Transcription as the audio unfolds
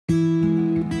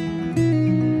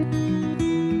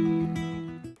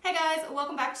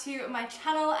to my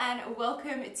channel and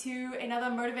welcome to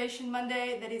another Motivation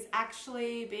Monday that is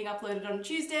actually being uploaded on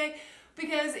Tuesday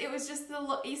because it was just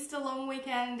the Easter long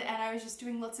weekend and I was just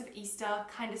doing lots of Easter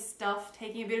kind of stuff,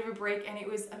 taking a bit of a break, and it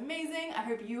was amazing. I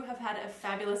hope you have had a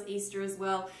fabulous Easter as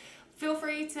well. Feel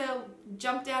free to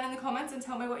jump down in the comments and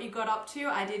tell me what you got up to.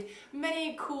 I did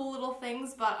many cool little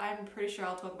things, but I'm pretty sure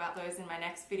I'll talk about those in my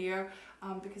next video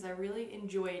because I really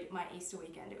enjoyed my Easter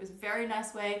weekend. It was a very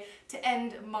nice way to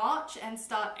end March and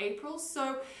start April.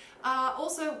 So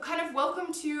also kind of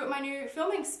welcome to my new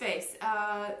filming space.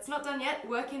 It's not done yet,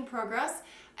 work in progress.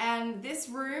 And this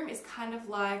room is kind of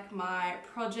like my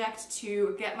project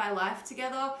to get my life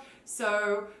together.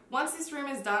 So once this room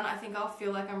is done, I think I'll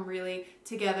feel like I'm really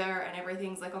together and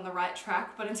everything's like on the right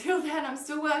track. But until then, I'm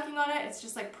still working on it. It's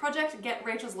just like project get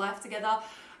Rachel's life together.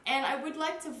 And I would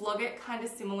like to vlog it kind of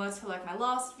similar to like my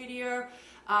last video.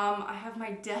 I have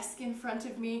my desk in front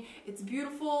of me. It's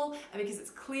beautiful because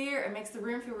it's clear. It makes the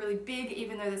room feel really big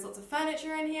even though there's lots of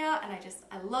furniture in here, and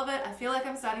I love it. I feel like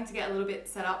I'm starting to get a little bit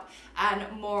set up and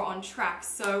more on track.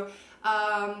 So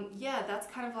yeah, that's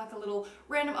kind of like a little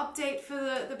random update for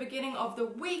the beginning of the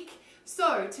week.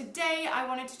 So today I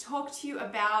wanted to talk to you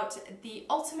about the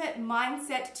ultimate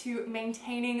mindset to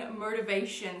maintaining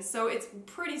motivation. So it's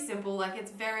pretty simple, like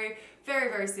it's very, very,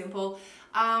 very simple.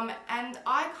 And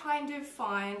I kind of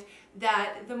find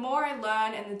that the more I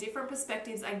learn and the different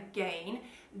perspectives I gain,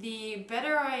 the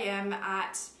better I am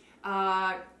at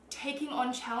taking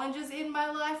on challenges in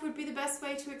my life would be the best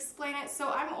way to explain it. So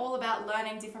I'm all about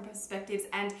learning different perspectives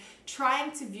and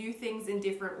trying to view things in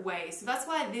different ways. So that's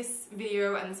why this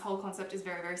video and this whole concept is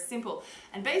very, very simple.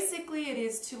 And basically it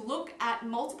is to look at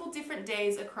multiple different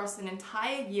days across an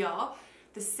entire year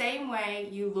the same way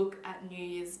you look at New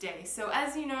Year's Day. So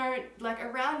as you know, like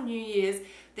around New Year's,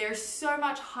 there's so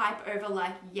much hype over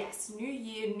like, yes, new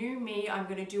year, new me, I'm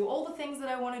gonna do all the things that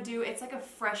I wanna do. It's like a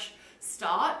fresh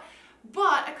start.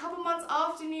 But a couple months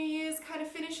after New Year's kind of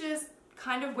finishes,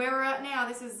 kind of where we're at now,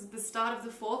 this is the start of the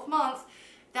 4th month,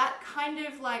 that kind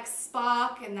of like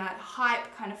spark and that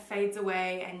hype kind of fades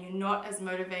away and you're not as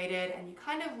motivated and you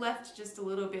kind of left just a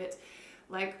little bit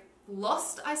like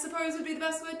lost, I suppose would be the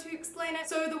best word to explain it.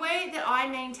 So the way that I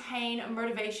maintain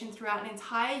motivation throughout an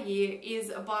entire year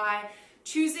is by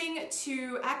choosing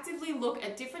to actively look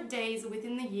at different days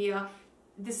within the year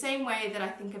the same way that I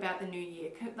think about the new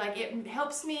year. Like it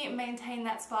helps me maintain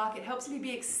that spark, it helps me be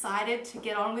excited to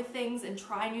get on with things and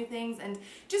try new things and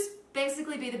just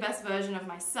basically be the best version of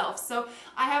myself. So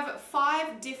I have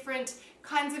 5 different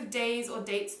kinds of days or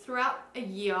dates throughout a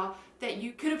year that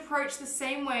you could approach the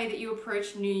same way that you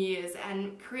approach New Year's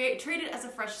and treat it as a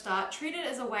fresh start, treat it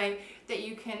as a way that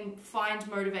you can find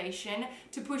motivation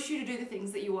to push you to do the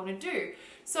things that you want to do.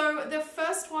 So the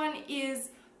first one is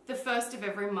the 1st of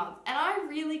every month, and I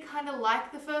really kind of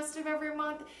like the 1st of every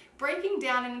month. Breaking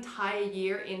down an entire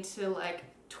year into like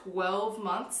 12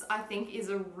 months I think is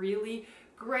a really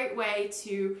great way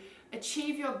to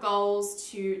achieve your goals,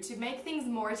 to make things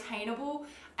more attainable,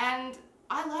 and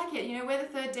I like it. You know, we're the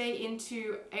 3rd day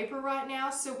into April right now,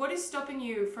 so what is stopping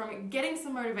you from getting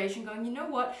some motivation going, you know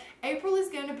what, April is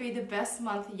going to be the best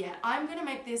month yet. I'm going to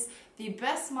make this the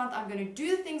best month. I'm going to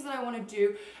do the things that I want to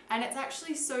do, and it's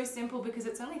actually so simple because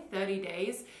it's only 30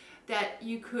 days that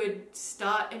you could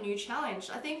start a new challenge.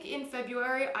 I think in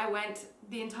February I went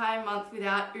the entire month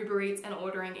without Uber Eats and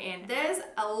ordering in. There's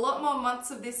a lot more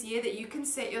months of this year that you can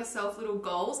set yourself little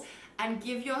goals and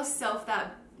give yourself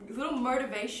that little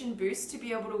motivation boost to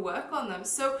be able to work on them.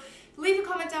 So leave a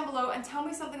comment down below and tell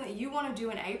me something that you want to do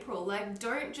in April. Like,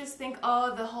 don't just think,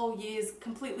 oh, the whole year's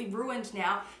completely ruined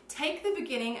now. Take the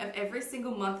beginning of every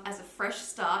single month as a fresh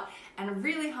start and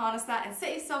really harness that and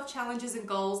set yourself challenges and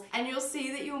goals, and you'll see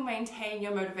that you'll maintain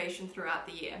your motivation throughout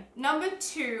the year. Number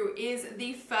 2 is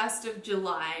the 1st of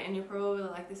July, and you're probably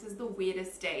like, this is the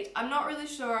weirdest date. I'm not really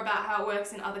sure about how it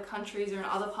works in other countries or in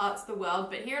other parts of the world,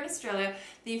 but here in Australia,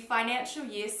 the financial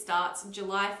year starts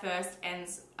July 1st,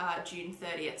 ends June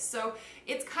 30th. So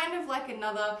it's kind of like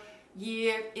another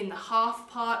year in the half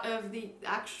part of the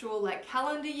actual like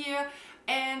calendar year,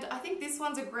 and I think this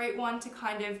one's a great one to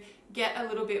kind of get a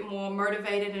little bit more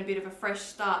motivated and a bit of a fresh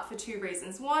start for 2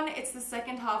 reasons. One, it's the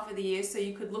 2nd half of the year, so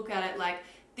you could look at it like,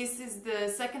 this is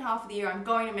the 2nd half of the year, I'm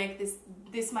going to make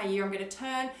this my year, I'm going to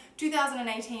turn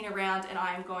 2018 around and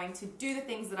I am going to do the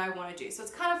things that I want to do. So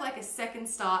it's kind of like a second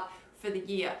start for the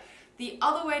year. The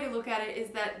other way to look at it is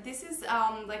that this is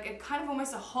like a kind of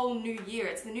almost a whole new year.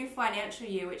 It's the new financial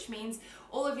year, which means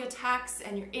all of your tax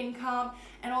and your income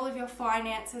and all of your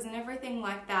finances and everything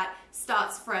like that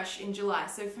starts fresh in July.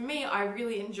 So for me, I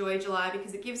really enjoy July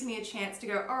because it gives me a chance to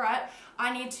go, all right,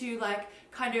 I need to like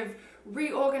kind of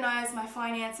reorganize my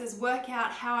finances, work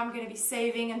out how I'm going to be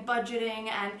saving and budgeting,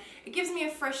 and it gives me a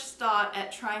fresh start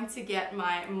at trying to get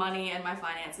my money and my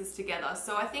finances together.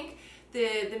 So I think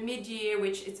the mid-year,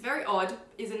 which it's very odd,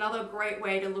 is another great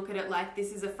way to look at it, like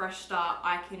this is a fresh start.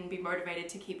 I can be motivated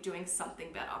to keep doing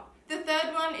something better. The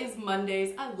third one is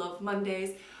Mondays. I love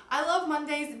Mondays. I love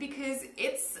Mondays because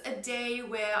it's a day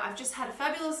where I've just had a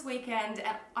fabulous weekend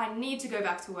and I need to go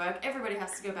back to work. Everybody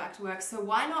has to go back to work, so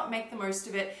why not make the most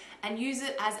of it and use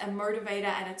it as a motivator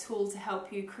and a tool to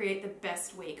help you create the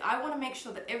best week. I want to make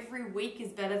sure that every week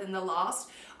is better than the last.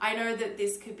 I know that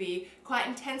this could be quite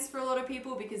intense for a lot of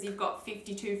people because you've got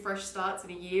 52 fresh starts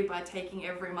in a year by taking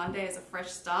every Monday as a fresh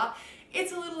start.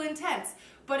 It's a little intense,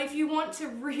 but if you want to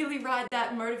really ride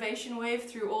that motivation wave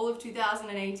through all of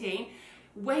 2018,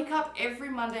 wake up every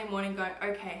Monday morning going,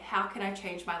 okay, how can I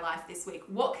change my life this week?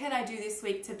 What can I do this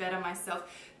week to better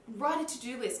myself? Write a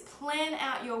to-do list, plan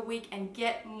out your week and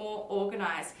get more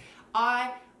organized.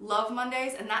 I love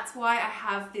Mondays, and that's why I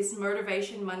have this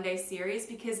Motivation Monday series,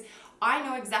 because I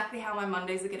know exactly how my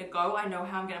Mondays are gonna go. I know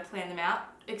how I'm gonna plan them out,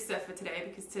 except for today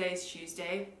because today's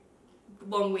Tuesday,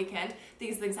 long weekend,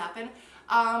 these things happen.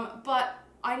 But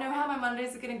I know how my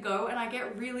Mondays are gonna go and I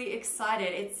get really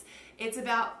excited. It's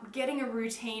about getting a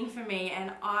routine for me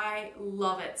and I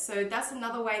love it. So that's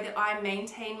another way that I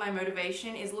maintain my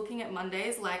motivation, is looking at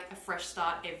Mondays like a fresh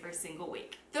start every single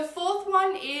week. The fourth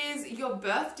one is your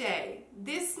birthday.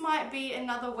 This might be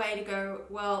another way to go,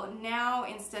 well, now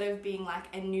instead of being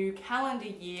like a new calendar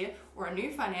year or a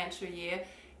new financial year,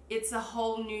 it's a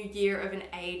whole new year of an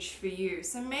age for you.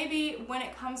 So maybe when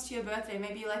it comes to your birthday,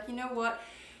 maybe you're like, you know what?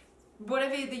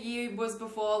 Whatever the year was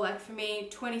before, like for me,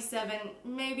 27,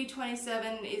 maybe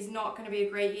 27 is not going to be a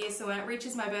great year, so when it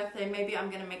reaches my birthday, maybe I'm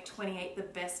going to make 28 the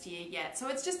best year yet. So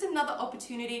it's just another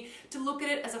opportunity to look at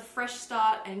it as a fresh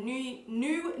start, a New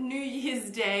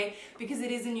Year's Day, because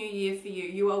it is a new year for you.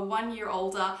 You are 1 year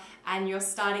older and you're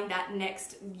starting that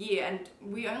next year, and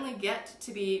we only get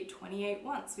to be 28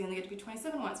 once, we only get to be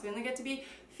 27 once, we only get to be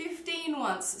 15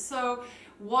 once. So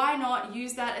why not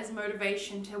use that as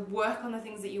motivation to work on the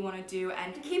things that you want to do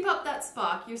and keep up that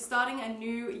spark? You're starting a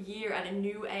new year at a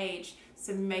new age,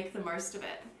 so make the most of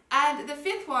it. And the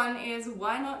fifth one is,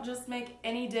 why not just make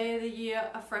any day of the year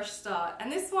a fresh start?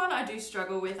 And this one I do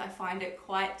struggle with. I find it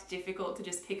quite difficult to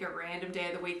just pick a random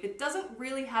day of the week that doesn't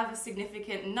really have a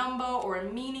significant number or a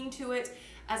meaning to it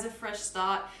as a fresh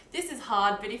start. This is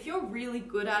hard, but if you're really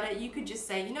good at it, you could just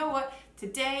say, you know what,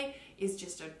 today is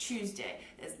just a Tuesday.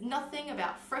 There's nothing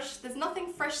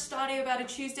fresh starting about a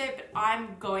Tuesday, but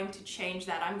I'm going to change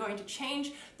that. I'm going to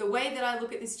change the way that I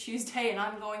look at this Tuesday, and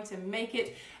I'm going to make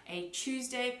it a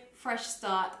Tuesday fresh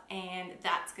start, and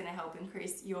that's going to help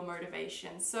increase your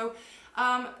motivation. So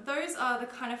those are the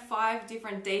kind of 5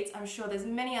 different dates. I'm sure there's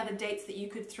many other dates that you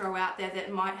could throw out there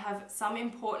that might have some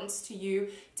importance to you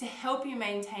to help you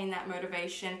maintain that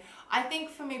motivation. I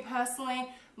think for me personally,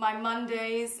 my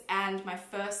Mondays and my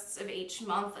firsts of each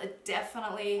month are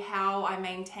definitely how I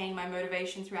maintain my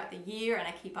motivation throughout the year, and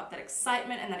I keep up that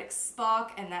excitement and that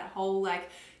spark and that whole like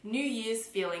New Year's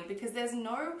feeling, because there's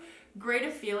no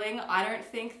greater feeling, I don't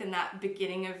think, than that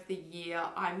beginning of the year,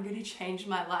 I'm gonna change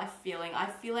my life feeling. I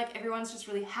feel like everyone's just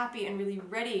really happy and really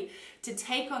ready to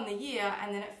take on the year,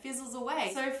 and then it fizzles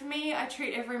away. So for me, I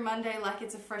treat every Monday like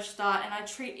it's a fresh start, and I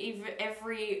treat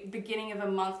every beginning of a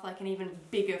month like an even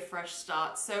bigger fresh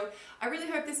start. So I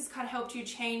really hope this has kind of helped you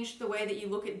change the way that you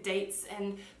look at dates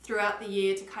and throughout the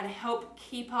year to kind of help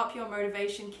keep up your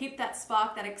motivation, keep that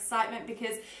spark, that excitement,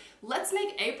 because let's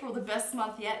make April the best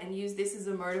month yet and use this as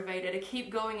a motivator to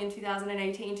keep going in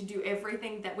 2018 to do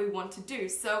everything that we want to do.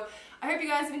 So I hope you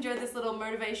guys have enjoyed this little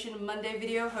Motivation Monday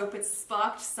video. Hope it's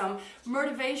sparked some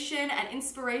motivation and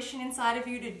inspiration inside of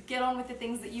you to get on with the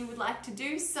things that you would like to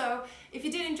do. So if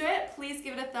you did enjoy it, please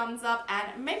give it a thumbs up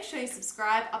and make sure you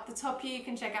subscribe. Up the top here, you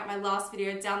can check out my last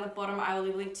video. Down the bottom, I will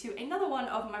leave a link to another one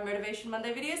of my Motivation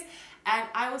Monday videos, and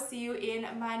I will see you in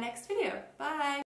my next video. Bye!